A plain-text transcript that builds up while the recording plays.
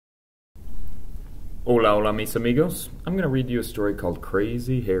Hola, hola, mis amigos. I'm going to read you a story called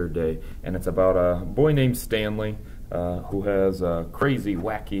Crazy Hair Day, and it's about a boy named Stanley who has a crazy,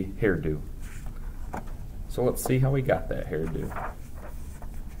 wacky hairdo. So let's see how he got that hairdo.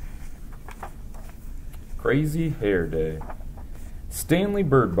 Crazy Hair Day. Stanley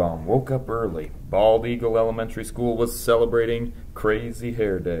Birdbaum woke up early. Bald Eagle Elementary School was celebrating Crazy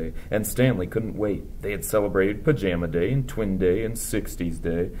Hair Day, and Stanley couldn't wait. They had celebrated Pajama Day and Twin Day and 60s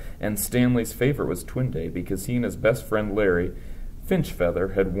Day, and Stanley's favorite was Twin Day because he and his best friend Larry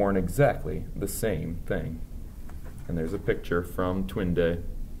Finchfeather had worn exactly the same thing. And there's a picture from Twin Day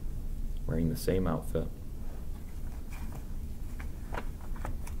wearing the same outfit.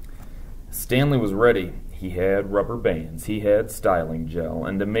 Stanley was ready. He had rubber bands, he had styling gel,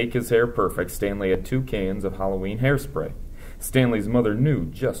 and to make his hair perfect, Stanley had 2 cans of Halloween hairspray. Stanley's mother knew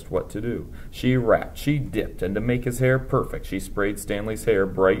just what to do. She wrapped, she dipped, and to make his hair perfect, she sprayed Stanley's hair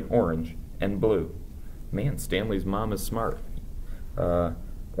bright orange and blue. Man, Stanley's mom is smart.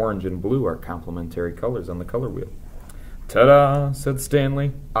 Orange and blue are complementary colors on the color wheel. Ta-da, said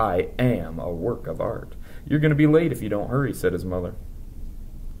Stanley. I am a work of art. You're going to be late if you don't hurry, said his mother.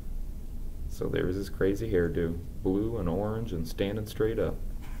 So there's his crazy hairdo, blue and orange and standing straight up.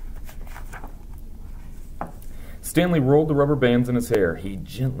 Stanley rolled the rubber bands in his hair. He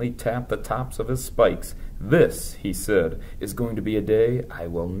gently tapped the tops of his spikes. This, he said, is going to be a day I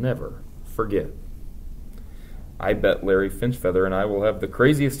will never forget. I bet Larry Finchfeather and I will have the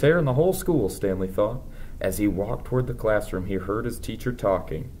craziest hair in the whole school, Stanley thought. As he walked toward the classroom, he heard his teacher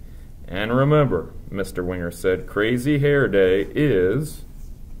talking. And remember, Mr. Winger said, Crazy Hair Day is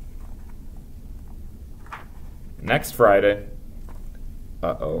next Friday.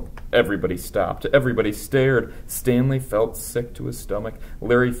 Uh-oh. Everybody stopped. Everybody stared. Stanley felt sick to his stomach.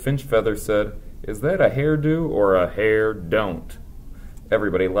 Larry Finchfeather said, Is that a hairdo or a hair don't?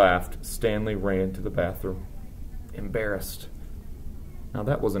 Everybody laughed. Stanley ran to the bathroom, embarrassed. Now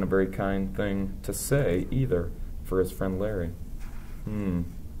that wasn't a very kind thing to say either for his friend Larry.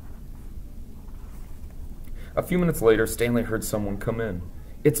 A few minutes later, Stanley heard someone come in.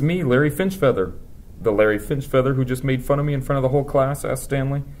 It's me, Larry Finchfeather. The Larry Finchfeather who just made fun of me in front of the whole class? Asked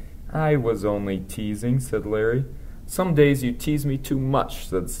Stanley. I was only teasing, said Larry. Some days you tease me too much,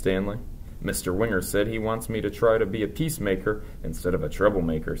 said Stanley. Mr. Winger said he wants me to try to be a peacemaker instead of a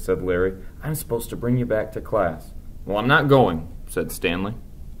troublemaker, said Larry. I'm supposed to bring you back to class. Well, I'm not going, said Stanley.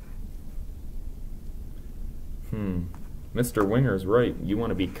 Mr. Winger's right. You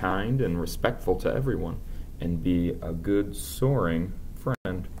want to be kind and respectful to everyone and be a good, soaring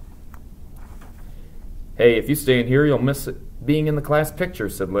friend. Hey, if you stay in here, you'll miss being in the class picture,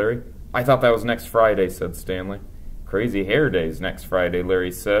 said Larry. I thought that was next Friday, said Stanley. Crazy Hair Day's next Friday,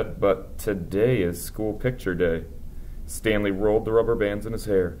 Larry said, but today is school picture day. Stanley rolled the rubber bands in his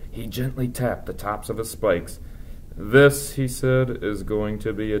hair. He gently tapped the tops of his spikes. This, he said, is going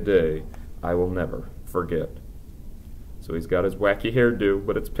to be a day I will never forget. So he's got his wacky hairdo,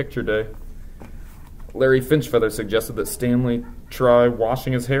 but it's picture day. Larry Finchfeather suggested that Stanley try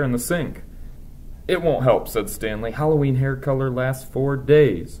washing his hair in the sink. It won't help, said Stanley. Halloween hair color lasts 4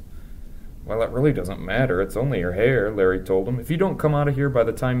 days. Well, it really doesn't matter. It's only your hair, Larry told him. If you don't come out of here by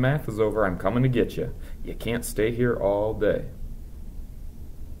the time math is over, I'm coming to get you. You can't stay here all day.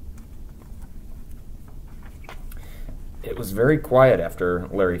 It was very quiet after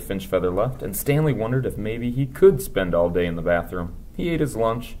Larry Finchfeather left, and Stanley wondered if maybe he could spend all day in the bathroom. He ate his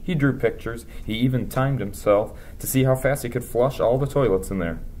lunch, he drew pictures, he even timed himself to see how fast he could flush all the toilets in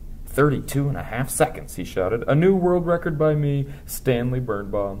there. 32.5 seconds, he shouted. A new world record by me, Stanley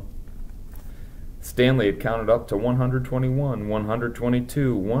Birdbaum. Stanley had counted up to 121,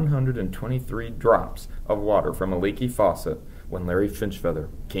 122, 123 drops of water from a leaky faucet when Larry Finchfeather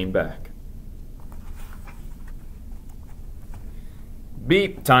came back.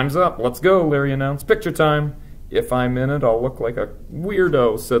 Beep, time's up. Let's go, Larry announced. Picture time. If I'm in it, I'll look like a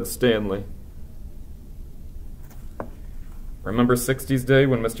weirdo, said Stanley. Remember 60s Day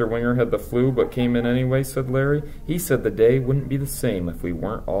when Mr. Winger had the flu but came in anyway, said Larry. He said the day wouldn't be the same if we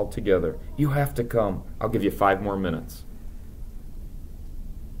weren't all together. You have to come. I'll give you 5 more minutes.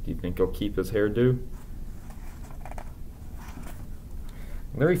 Do you think he'll keep his hairdo?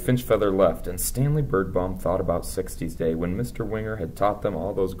 Larry Finchfeather left, and Stanley Birdbaum thought about 60s Day when Mr. Winger had taught them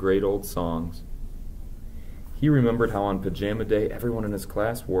all those great old songs. He remembered how on Pajama Day everyone in his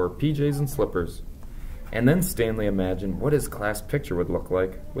class wore PJs and slippers. And then Stanley imagined what his class picture would look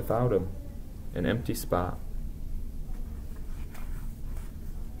like without him. An empty spot.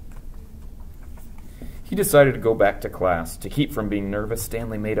 He decided to go back to class. To keep from being nervous,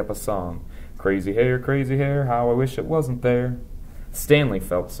 Stanley made up a song. Crazy hair, how I wish it wasn't there. Stanley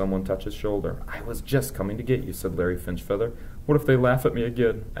felt someone touch his shoulder. "I was just coming to get you," said Larry Finchfeather. "What if they laugh at me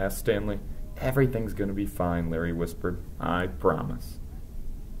again?" asked Stanley. "Everything's going to be fine," Larry whispered. "I promise."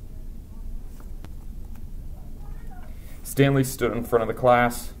 Stanley stood in front of the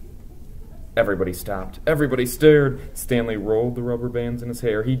class. Everybody stopped. Everybody stared. Stanley rolled the rubber bands in his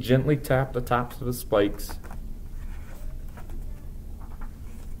hair. He gently tapped the tops of his spikes.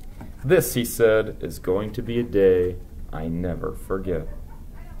 "This," he said, "is going to be a day I never forget."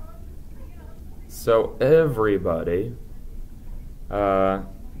 So everybody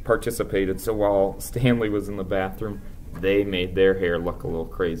participated. So while Stanley was in the bathroom, they made their hair look a little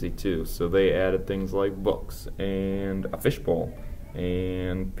crazy too. So they added things like books and a fishbowl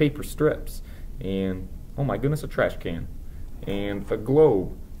and paper strips and, oh my goodness, a trash can and a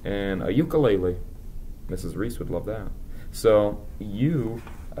globe and a ukulele. Mrs. Reese would love that. So you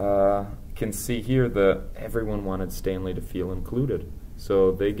can see here that everyone wanted Stanley to feel included.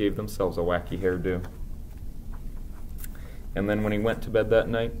 So they gave themselves a wacky hairdo. And then when he went to bed that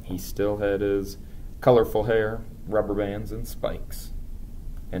night, he still had his colorful hair, rubber bands, and spikes.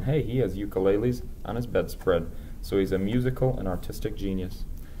 And hey, he has ukuleles on his bedspread, so he's a musical and artistic genius.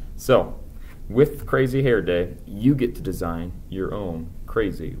 So, with Crazy Hair Day, you get to design your own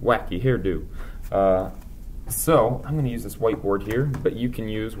crazy, wacky hairdo. So, I'm going to use this whiteboard here, but you can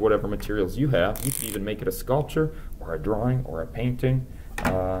use whatever materials you have. You can even make it a sculpture, or a drawing, or a painting,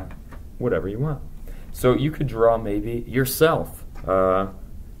 whatever you want. So you could draw maybe yourself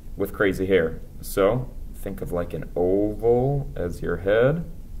with crazy hair. So think of like an oval as your head,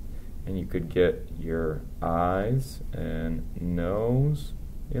 and you could get your eyes and nose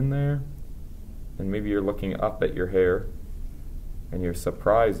in there, and maybe you're looking up at your hair and you're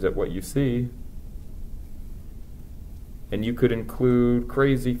surprised at what you see. And you could include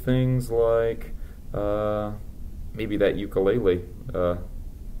crazy things like maybe that ukulele,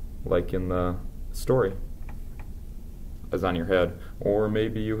 like in the story, is on your head. Or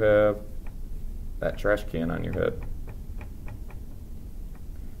maybe you have that trash can on your head.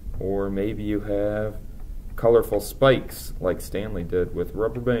 Or maybe you have colorful spikes like Stanley did with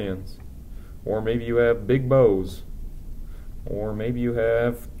rubber bands. Or maybe you have big bows. Or maybe you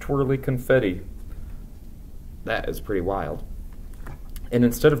have twirly confetti. That is pretty wild. And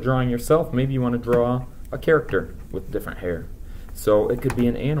instead of drawing yourself, maybe you want to draw a character with different hair. So it could be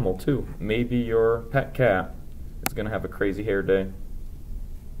an animal too. Maybe your pet cat is going to have a crazy hair day.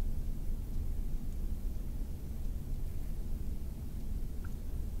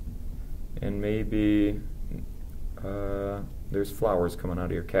 And maybe there's flowers coming out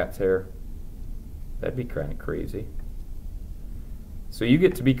of your cat's hair. That'd be kind of crazy. So you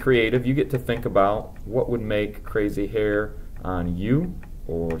get to be creative. You get to think about what would make crazy hair on you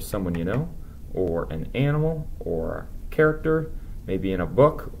or someone you know, or an animal or a character, maybe in a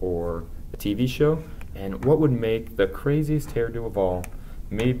book or a TV show, and what would make the craziest hairdo of all.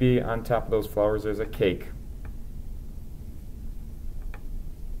 Maybe on top of those flowers there's a cake.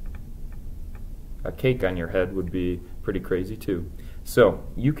 A cake on your head would be pretty crazy too. So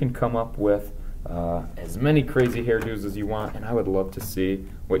you can come up with as many crazy hairdos as you want, and I would love to see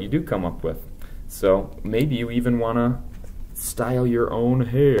what you do come up with. So maybe you even want to style your own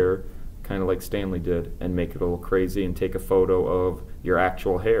hair, kind of like Stanley did, and make it a little crazy and take a photo of your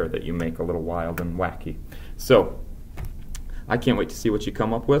actual hair that you make a little wild and wacky. So I can't wait to see what you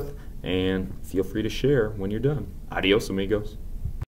come up with, and feel free to share when you're done. Adios, amigos.